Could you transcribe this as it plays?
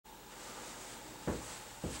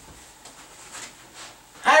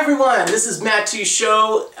everyone, this is Matt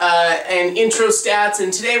Show and Intro Stats,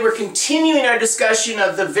 and today we're continuing our discussion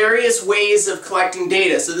of the various ways of collecting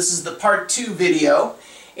data. So this is the part 2 video.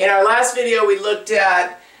 In our last video we looked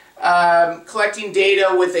at collecting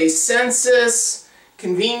data with a census,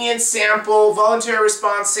 convenience sample, voluntary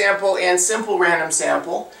response sample, and simple random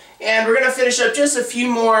sample. And we're going to finish up just a few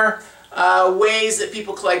more ways that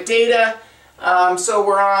people collect data. So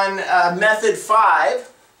we're on method 5.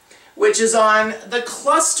 Which is on the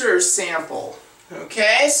cluster sample.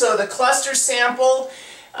 Okay, so the cluster sample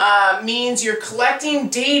means you're collecting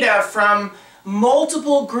data from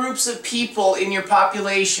multiple groups of people in your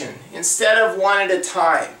population instead of one at a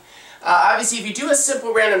time. Obviously, if you do a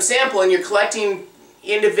simple random sample and you're collecting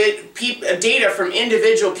data from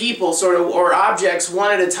individual people or objects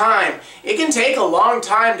one at a time, it can take a long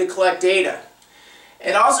time to collect data.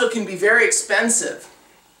 It also can be very expensive.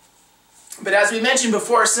 But as we mentioned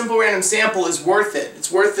before, a simple random sample is worth it.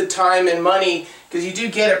 It's worth the time and money because you do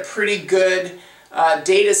get a pretty good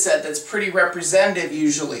data set that's pretty representative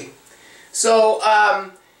usually. So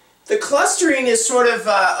the clustering is sort of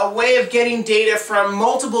a way of getting data from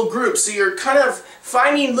multiple groups. So you're kind of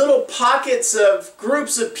finding little pockets of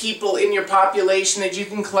groups of people in your population that you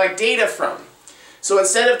can collect data from. So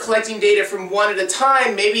instead of collecting data from one at a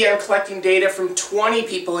time, maybe I'm collecting data from 20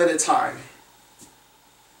 people at a time.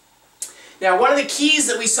 Now, one of the keys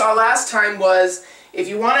that we saw last time was if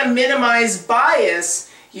you want to minimize bias,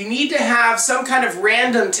 you need to have some kind of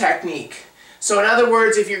random technique. So in other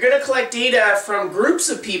words, if you're going to collect data from groups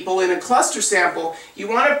of people in a cluster sample, you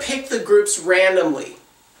want to pick the groups randomly.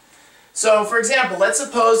 So for example, let's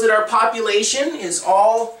suppose that our population is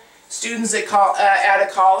all students at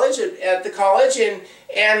the college,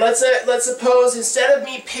 and let's suppose instead of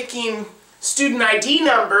me picking student ID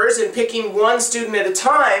numbers and picking one student at a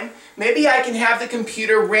time, maybe I can have the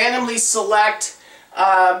computer randomly select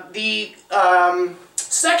the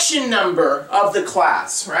section number of the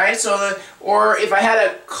class, right? Or if I had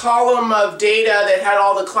a column of data that had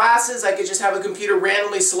all the classes, I could just have a computer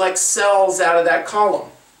randomly select cells out of that column.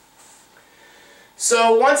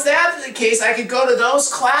 So once that's the case, I could go to those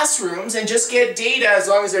classrooms and just get data, as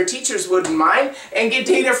long as their teachers wouldn't mind, and get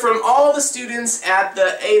data from all the students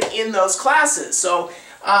in those classes. So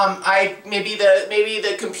maybe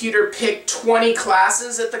the computer picked 20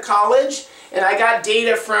 classes at the college, and I got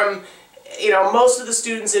data from most of the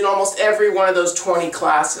students in almost every one of those 20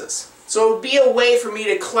 classes. So it would be a way for me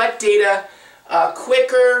to collect data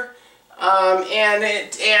quicker,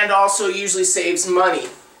 and also usually saves money.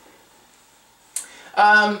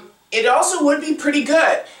 It also would be pretty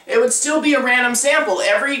good. It would still be a random sample.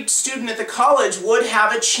 Every student at the college would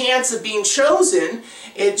have a chance of being chosen,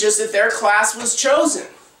 just if their class was chosen.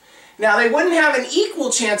 Now, they wouldn't have an equal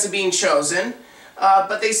chance of being chosen,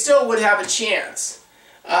 but they still would have a chance.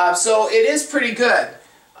 So it is pretty good.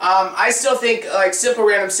 I still think simple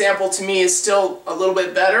random sample to me is still a little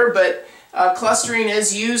bit better, but clustering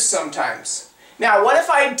is used sometimes. Now, what if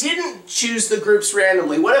I didn't choose the groups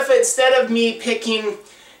randomly? What if instead of me picking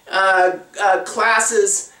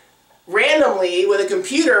classes randomly with a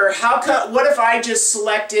computer, what if I just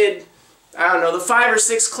selected, I don't know, the 5 or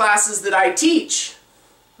 6 classes that I teach,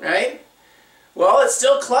 right? Well, it's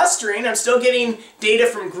still clustering. I'm still getting data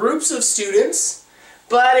from groups of students,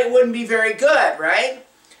 but it wouldn't be very good, right?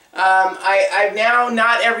 Now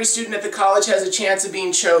not every student at the college has a chance of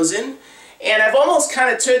being chosen. And I've almost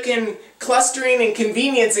kind of taken clustering and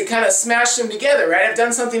convenience and kind of smashed them together, right? I've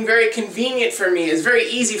done something very convenient for me. It's very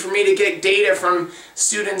easy for me to get data from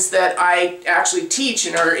students that I actually teach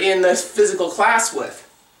and are in the physical class with.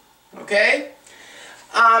 Okay?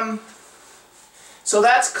 So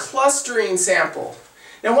that's clustering sample.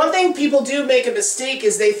 Now, one thing people do make a mistake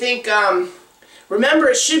is they think, remember,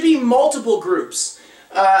 it should be multiple groups.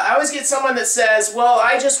 I always get someone that says, well,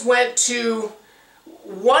 I just went to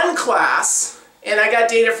one class and I got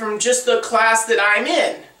data from just the class that I'm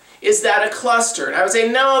in. Is that a cluster? And I would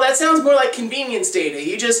say, no, that sounds more like convenience data.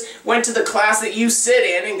 You just went to the class that you sit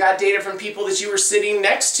in and got data from people that you were sitting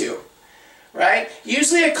next to, right?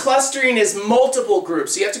 Usually a clustering is multiple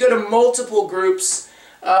groups. You have to go to multiple groups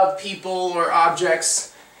of people or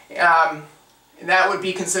objects, and that would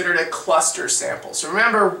be considered a cluster sample. So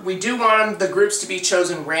remember, we do want the groups to be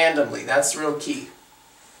chosen randomly. That's the real key.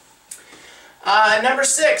 Number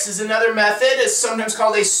 6 is another method. It's sometimes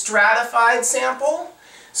called a stratified sample.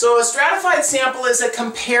 So a stratified sample is a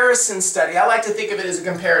comparison study. I like to think of it as a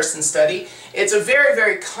comparison study. It's a very,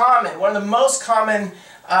 very common, one of the most common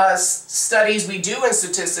studies we do in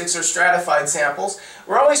statistics are stratified samples.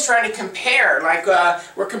 We're always trying to compare, like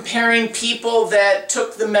we're comparing people that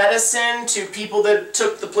took the medicine to people that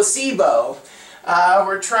took the placebo.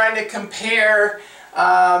 We're trying to compare,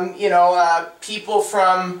 people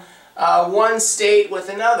from one state with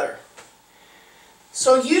another.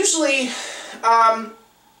 So usually,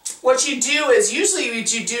 what you do is,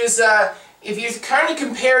 if you kind of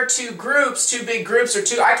compare two big groups,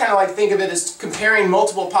 or I kind of like to think of it as comparing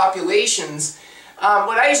multiple populations.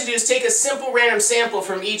 What I usually do is take a simple random sample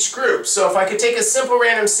from each group. So if I could take a simple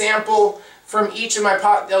random sample from each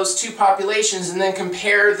of those two populations and then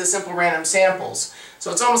compare the simple random samples.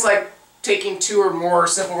 So it's almost like taking two or more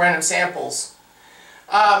simple random samples.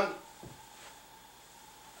 So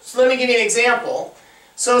let me give you an example.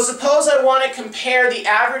 So suppose I want to compare the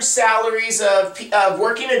average salaries of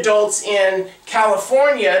working adults in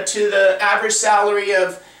California to the average salary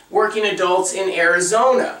of working adults in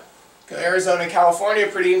Arizona. Arizona and California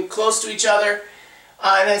are pretty close to each other.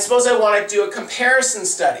 And then suppose I want to do a comparison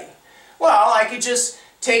study. Well, I could just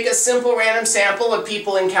take a simple random sample of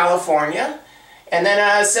people in California, and then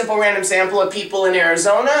a simple random sample of people in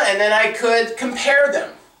Arizona, and then I could compare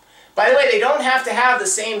them. By the way, they don't have to have the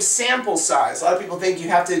same sample size. A lot of people think you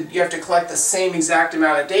have to collect the same exact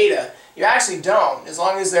amount of data. You actually don't. As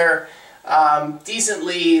long as they're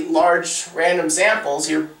decently large random samples,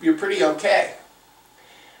 you're pretty okay.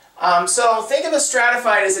 So think of a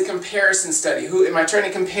stratified as a comparison study. Am I trying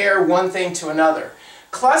to compare one thing to another?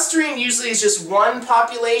 Clustering usually is just one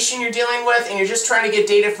population you're dealing with, and you're just trying to get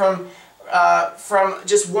data from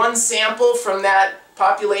just one sample from that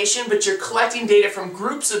population, but you're collecting data from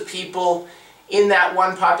groups of people in that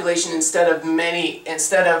one population instead of one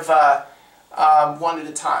at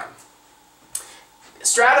a time.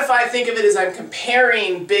 Stratified, think of it as I'm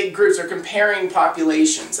comparing big groups or comparing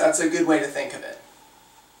populations. That's a good way to think of it.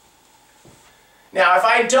 Now, if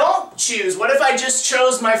I don't choose, what if I just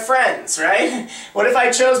chose my friends, right? What if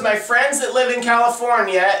I chose my friends that live in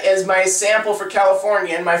California as my sample for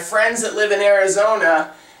California, and my friends that live in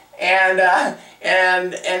Arizona, and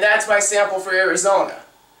that's my sample for Arizona?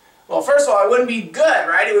 Well, first of all, it wouldn't be good,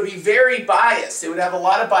 right? It would be very biased. It would have a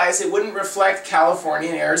lot of bias. It wouldn't reflect California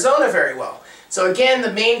and Arizona very well. So again,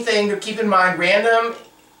 the main thing to keep in mind, random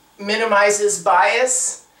minimizes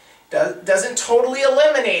bias. Doesn't totally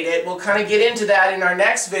eliminate it. We'll kind of get into that in our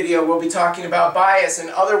next video. We'll be talking about bias and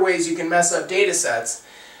other ways you can mess up data sets.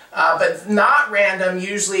 But not random,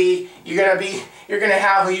 usually you're going to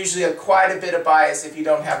have usually quite a bit of bias if you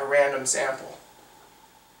don't have a random sample.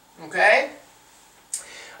 Okay?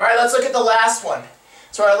 All right, let's look at the last one.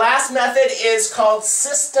 So our last method is called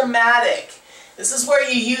systematic. This is where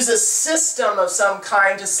you use a system of some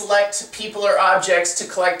kind to select people or objects to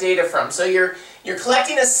collect data from. So you're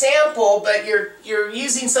collecting a sample, but you're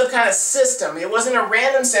using some kind of system. It wasn't a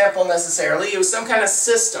random sample necessarily, it was some kind of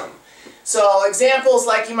system. So examples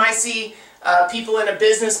like you might see people in a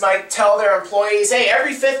business might tell their employees, hey,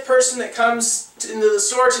 every fifth person that comes into the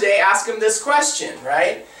store today, ask them this question,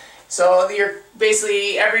 right? So you're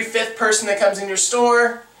basically every fifth person that comes in your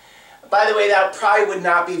store. By the way, that probably would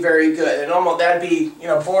not be very good. That'd be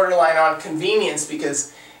borderline on convenience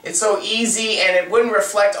because it's so easy and it wouldn't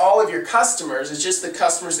reflect all of your customers. It's just the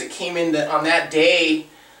customers that came in on that day.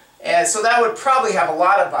 And so that would probably have a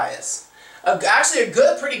lot of bias. Actually,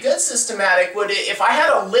 pretty good systematic would, if I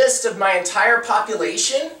had a list of my entire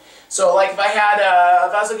population, so like if I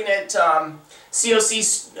was looking at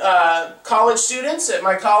COC college students at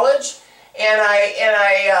my college, and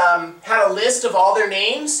I had a list of all their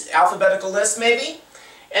names, alphabetical list maybe,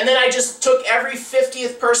 and then I just took every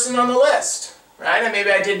 50th person on the list, right? And maybe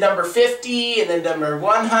I did number 50, and then number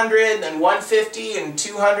 100, and then 150, and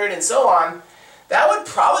 200, and so on. That would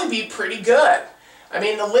probably be pretty good. I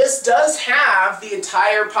mean, the list does have the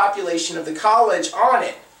entire population of the college on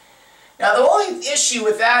it. Now, the only issue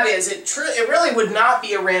with that is it really would not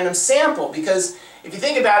be a random sample, because if you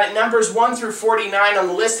think about it, numbers 1 through 49 on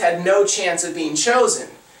the list had no chance of being chosen.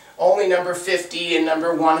 Only number 50 and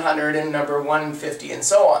number 100 and number 150 and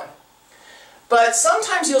so on. But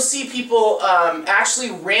sometimes you'll see people actually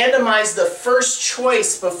randomize the first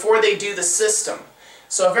choice before they do the system.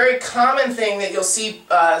 So a very common thing that you'll see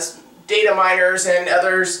data miners and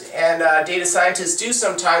others and data scientists do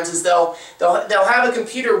sometimes is they'll have a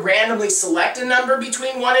computer randomly select a number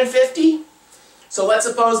between 1 and 50. So let's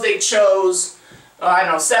suppose they chose, I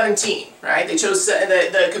don't know, 17, right? They chose,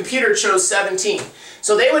 the computer chose 17.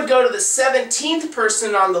 So they would go to the 17th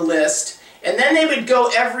person on the list, and then they would go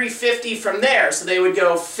every 50 from there. So they would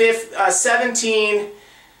go 17,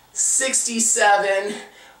 67,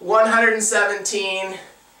 117,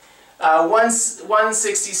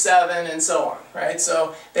 167, and so on, right?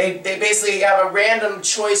 So they basically have a random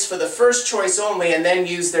choice for the first choice only and then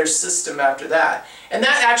use their system after that. And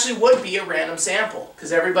that actually would be a random sample,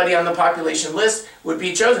 because everybody on the population list would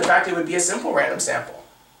be chosen. In fact, it would be a simple random sample.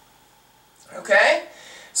 Okay?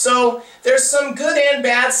 So there's some good and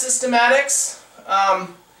bad systematics,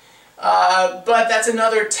 but that's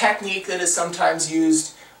another technique that is sometimes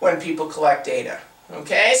used when people collect data.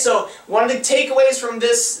 Okay, so one of the takeaways from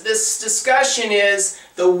this discussion is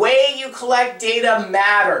the way you collect data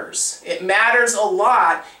matters. It matters a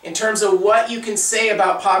lot in terms of what you can say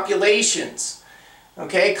about populations.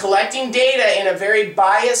 Okay, collecting data in a very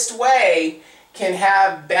biased way can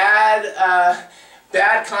have bad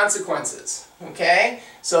consequences. Okay,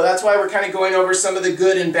 so that's why we're kind of going over some of the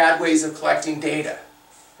good and bad ways of collecting data.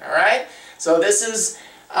 All right, so this has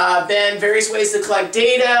been various ways to collect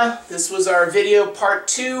data. This was our video part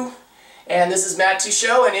 2, and this is Matt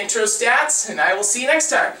Touchot and Intro Stats, and I will see you next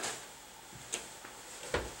time.